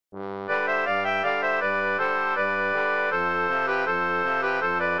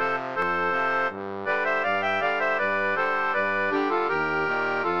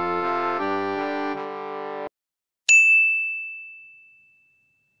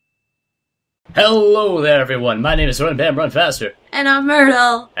Hello there, everyone. My name is Run Bam Run Faster. And I'm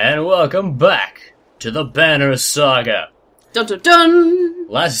Myrtle. And welcome back to the Banner Saga. Dun dun dun!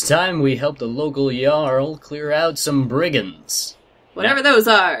 Last time we helped a local Jarl clear out some brigands. Whatever those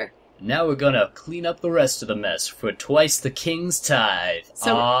are. Now we're gonna clean up the rest of the mess for twice the king's tithe.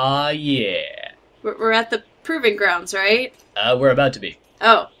 So Yeah. We're at the proving grounds, right? We're about to be.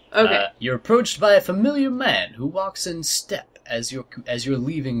 Oh, okay. You're approached by a familiar man who walks in step as you're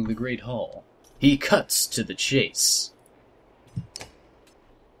leaving the Great Hall. He cuts to the chase.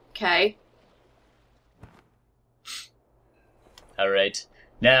 Okay. Alright.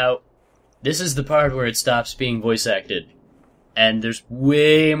 Now, this is the part where it stops being voice acted. And there's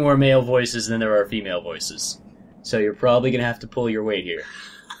way more male voices than there are female voices. So you're probably gonna have to pull your weight here.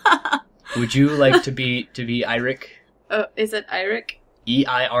 Would you like to be Eirik? Oh, is it Eirik?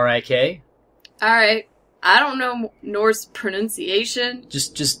 E-I-R-I-K? Alright. I don't know Norse pronunciation.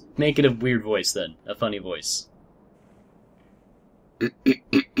 Just make it a weird voice then. A funny voice.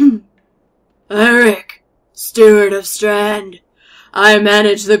 Eirik, steward of Strand. I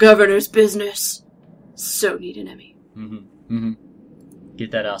manage the governor's business. So need an Emmy. Get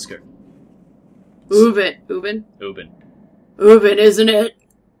that Oscar. Ubin, isn't it?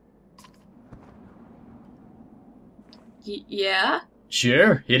 Yeah?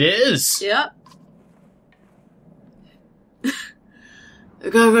 Sure, it is. Yep. The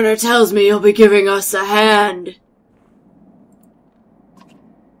governor tells me you'll be giving us a hand.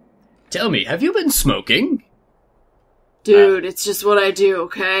 Tell me, have you been smoking? Dude, it's just what I do,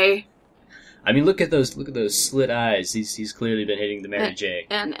 okay? I mean, look at those slit eyes. He's clearly been hitting the Mary J.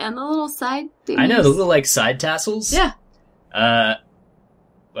 And the little side things. I know, the little, like, side tassels. Yeah.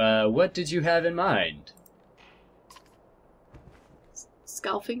 What did you have in mind?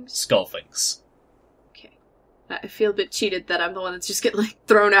 Skalfings? Skalfings. Okay. I feel a bit cheated that I'm the one that's just getting, like,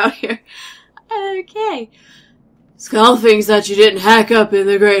 thrown out here. Okay. Skalfings that you didn't hack up in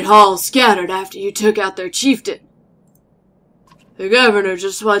the Great Hall scattered after you took out their chieftain. The governor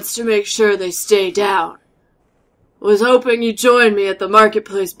just wants to make sure they stay down. Was hoping you'd join me at the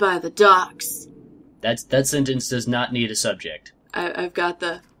marketplace by the docks. That sentence does not need a subject. I've got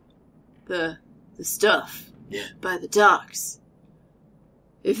the stuff. Yeah. By the docks.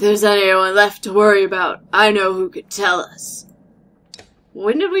 If there's anyone left to worry about, I know who could tell us.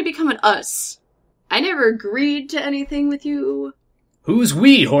 When did we become an us? I never agreed to anything with you. Who's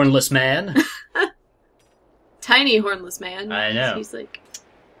we, hornless man? Tiny hornless man. I know. He's like...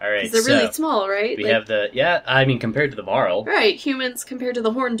 Alright, they're really small, right? We have the... Yeah, I mean, compared to the Varl. Right, humans compared to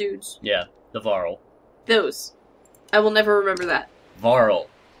the horn dudes. Yeah, the Varl. Those. I will never remember that. Varl.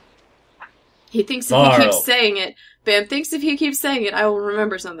 He thinks if he keeps saying it... Bam thinks if he keeps saying it, I will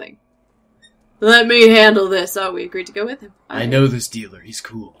remember something. Let me handle this. Oh, we agreed to go with him. I know this dealer. He's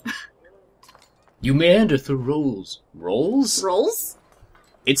cool. You meander through rolls. Rolls? Rolls?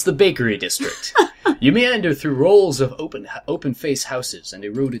 It's the bakery district. You meander through rolls of open-face houses and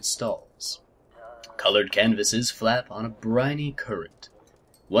eroded stalls. Colored canvases flap on a briny current.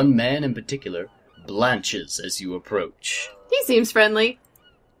 One man in particular blanches as you approach. He seems friendly.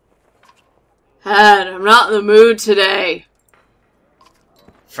 Had, I'm not in the mood today.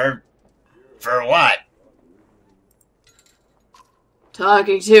 For what?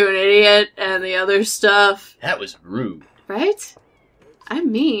 Talking to an idiot and the other stuff. That was rude. Right?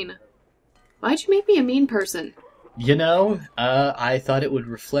 I'm mean. Why'd you make me a mean person? You know, I thought it would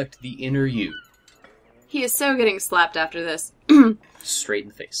reflect the inner you. He is so getting slapped after this. Straight in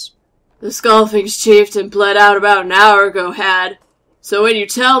the face. The Skalfings chieftain bled out about an hour ago, Had. So when you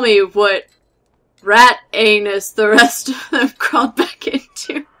tell me what rat anus the rest of them crawled back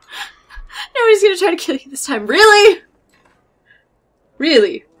into... Nobody's gonna try to kill you this time. Really?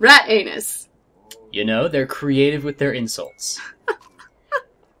 Really? Rat anus. You know, they're creative with their insults.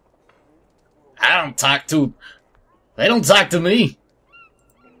 They don't talk to me.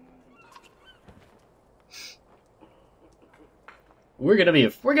 We're gonna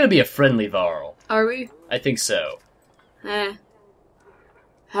be a friendly Varl. Are we? I think so. I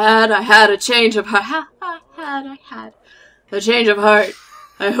had a change of heart. I had a change of heart.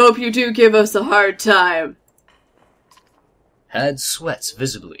 I hope you do give us a hard time. Had sweats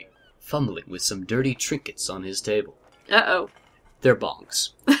visibly, fumbling with some dirty trinkets on his table. Uh-oh. They're bongs.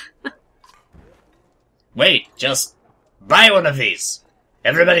 Wait, just buy one of these.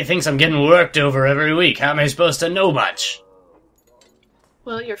 Everybody thinks I'm getting worked over every week. How am I supposed to know much?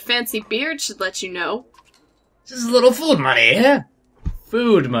 Well, your fancy beard should let you know. This is a little food money, yeah?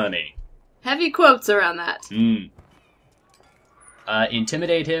 Food money. Heavy quotes around that.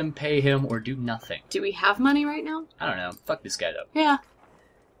 Intimidate him, pay him, or do nothing. Do we have money right now? I don't know. Fuck this guy, though. Yeah.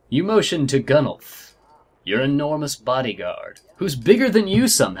 You motion to Gunnulf, your enormous bodyguard, who's bigger than you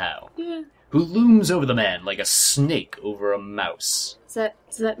somehow, Yeah. who looms over the man like a snake over a mouse.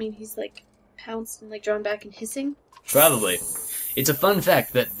 Does that mean he's, like, pounced and, like, drawn back and hissing? Probably. It's a fun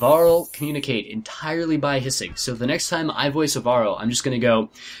fact that Varl communicate entirely by hissing, so the next time I voice a Varl, I'm just gonna go...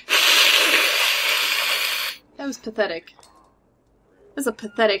 That was pathetic. That was a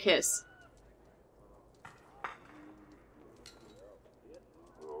pathetic hiss.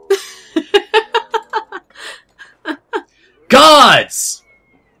 Gods!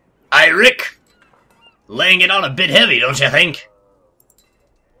 Eirik! Laying it on a bit heavy, don't you think?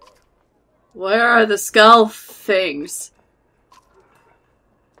 Where are the Skalfings?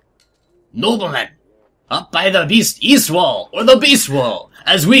 Noblemen! Up by the east wall, or the beast wall,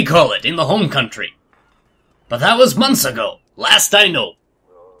 as we call it in the home country. But that was months ago, last I know.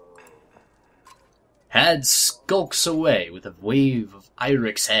 Had skulks away with a wave of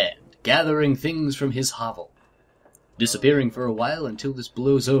Eirik's hand, gathering things from his hovel. Disappearing for a while until this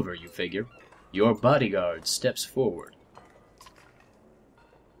blows over, you figure. Your bodyguard steps forward.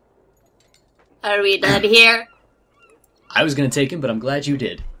 Are we done here? I was gonna take him, but I'm glad you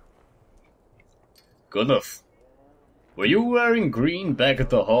did. Good enough. Were you wearing green back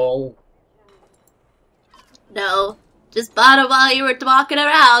at the hall? No. Just bought it while you were walking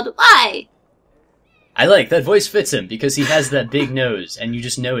around. Why? I like, that voice fits him, because he has that big nose, and you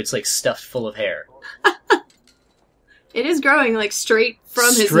just know it's like stuffed full of hair. It is growing, like, straight from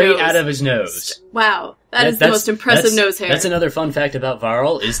his nose. Straight out of his nose. Wow. That is the most impressive nose hair. That's another fun fact about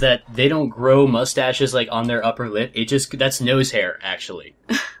Varl, is that they don't grow mustaches, like, on their upper lip. That's nose hair, actually.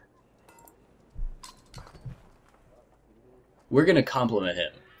 We're gonna compliment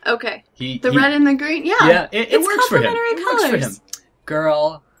him. Okay. The red and the green? Yeah. Yeah, it works for him. Complementary colors. It works for him.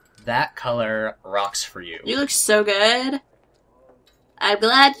 Girl, that color rocks for you. You look so good. I'm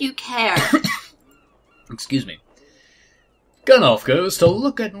glad you care. Excuse me. Gunnulf goes to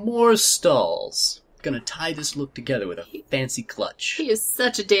look at more stalls. Gonna tie this look together with a fancy clutch. He is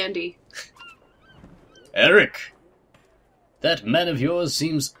such a dandy. Eirik, that man of yours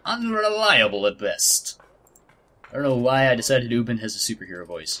seems unreliable at best. I don't know why I decided Ubin has a superhero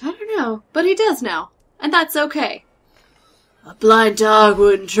voice. I don't know, but he does now. And that's okay. A blind dog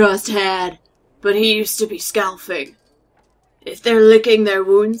wouldn't trust Had, but he used to be Skalfing. If they're licking their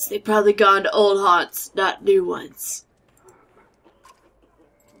wounds, they've probably gone to old haunts, not new ones.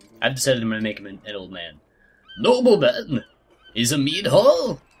 I've decided I'm going to make him an old man. Nobleman! Is a mead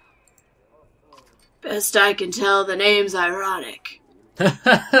hall? Best I can tell, the name's ironic.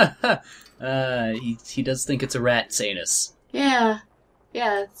 He does think it's a rat, Sanus. Yeah,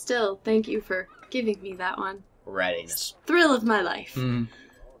 still, thank you for giving me that one. Rattiness. Thrill of my life. Mm.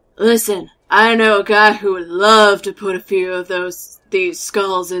 Listen, I know a guy who would love to put a few of these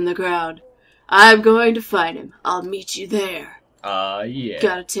skulls in the ground. I'm going to find him. I'll meet you there. Yeah.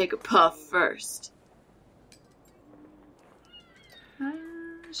 Gotta take a puff first.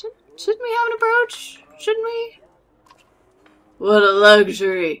 Shouldn't we have an approach? Shouldn't we? What a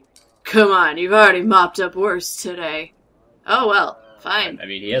luxury. Come on, you've already mopped up worse today. Oh well, fine. I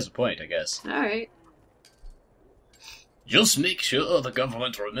mean, he has a point, I guess. Alright. Just make sure the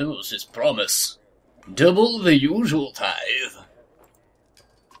government remembers his promise. Double the usual tithe.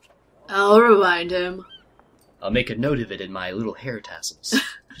 I'll remind him. I'll make a note of it in my little hair tassels.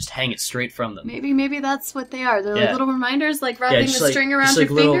 Just hang it straight from them. Maybe that's what they are. They're like little reminders, like wrapping the string around your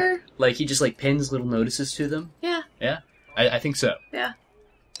little, finger. Like he just like pins little notices to them. Yeah. Yeah? I think so. Yeah.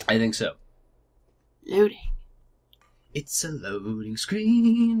 I think so. Loading. It's a loading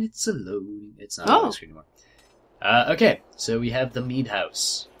screen, it's a loading... It's not a Oh. loading screen anymore. Okay, so we have the mead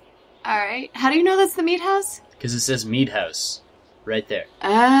house. Alright. How do you know that's the meat house? Because it says mead house. Right there.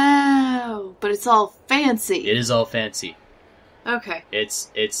 Oh, but it's all fancy. It is all fancy. Okay.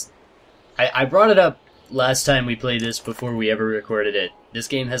 I brought it up last time we played this before we ever recorded it. This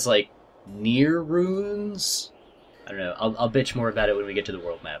game has, like, near runes? I don't know. I'll bitch more about it when we get to the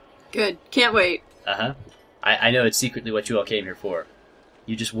world map. Good. Can't wait. Uh-huh. I know it's secretly what you all came here for.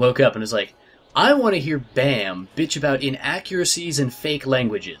 You just woke up and was like, I want to hear Bam bitch about inaccuracies and fake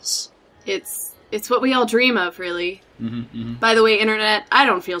languages. It's what we all dream of, really. Mm-hmm, mm-hmm. By the way, Internet, I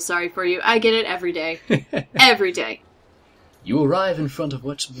don't feel sorry for you. I get it every day. Every day. You arrive in front of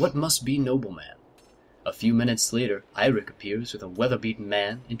what must be nobleman. A few minutes later, Eirik appears with a weather-beaten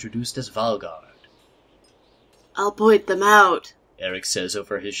man introduced as Valgard. I'll point them out. Eric says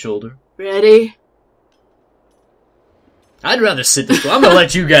over his shoulder. Ready? I'd rather sit this way. I'm gonna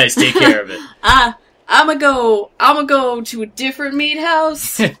let you guys take care of it. I'ma go to a different meat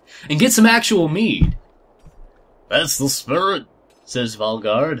house. And get some actual mead. That's the spirit. says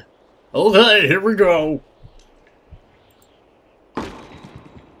Valgard. Okay, here we go.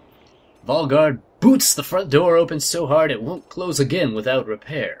 Valgard boots the front door open so hard it won't close again without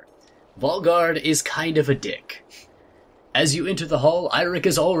repair. Valgard is kind of a dick. As you enter the hall, Eirik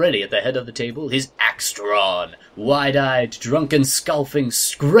is already at the head of the table, his axe drawn. Wide-eyed, drunken Skalfings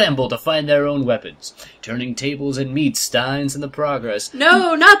scramble to find their own weapons, turning tables and mead steins in the progress.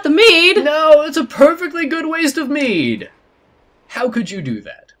 No, not the mead! No, it's a perfectly good waste of mead! How could you do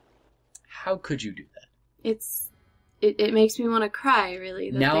that? How could you do that? It makes me want to cry,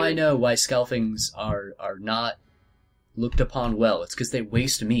 really. Now I know why Skalfings are not looked upon well. It's because they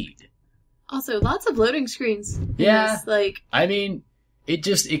waste mead. Also, lots of loading screens. Yeah. This, like... I mean, it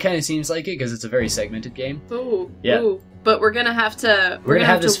kind of seems like it because it's a very segmented game. Ooh. Yeah. Ooh. But we're gonna have to... We're gonna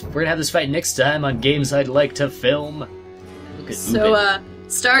have this fight next time on Games I'd Like to Film. Look at so,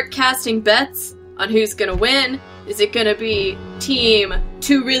 start casting bets on who's gonna win. Is it gonna be team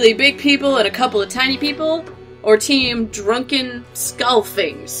 2 really big people and a couple of tiny people? Or team drunken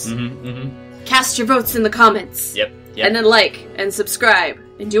Skalfings? Cast your votes in the comments. Yep. And then like and subscribe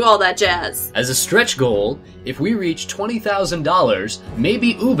and do all that jazz. As a stretch goal, if we reach $20,000,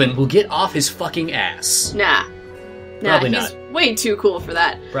 maybe Ubin will get off his fucking ass. Nah, Probably he's way too cool for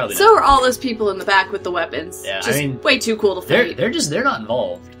that. Probably so are all those people in the back with the weapons. Yeah, just I mean, way too cool to fight. They're not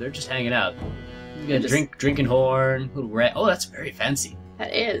involved. They're just hanging out. You got drinking horn, little rat. Oh, that's very fancy.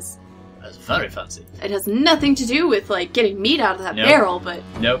 That is. That's very fancy. It has nothing to do with like getting meat out of that barrel, but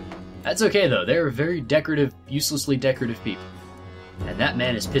nope. That's okay though. They're very decorative, uselessly decorative people. And that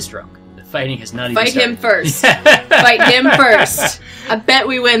man is pissed drunk. The fighting has not even started. Fight him first. Fight him first. I bet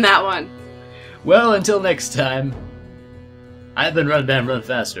we win that one. Well, until next time, I've been Run Bam Run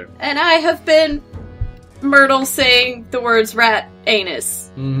Faster. And I have been Myrtle saying the words rat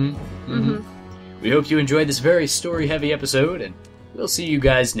anus. We hope you enjoyed this very story-heavy episode, and we'll see you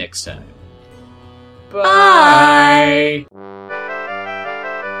guys next time. Bye!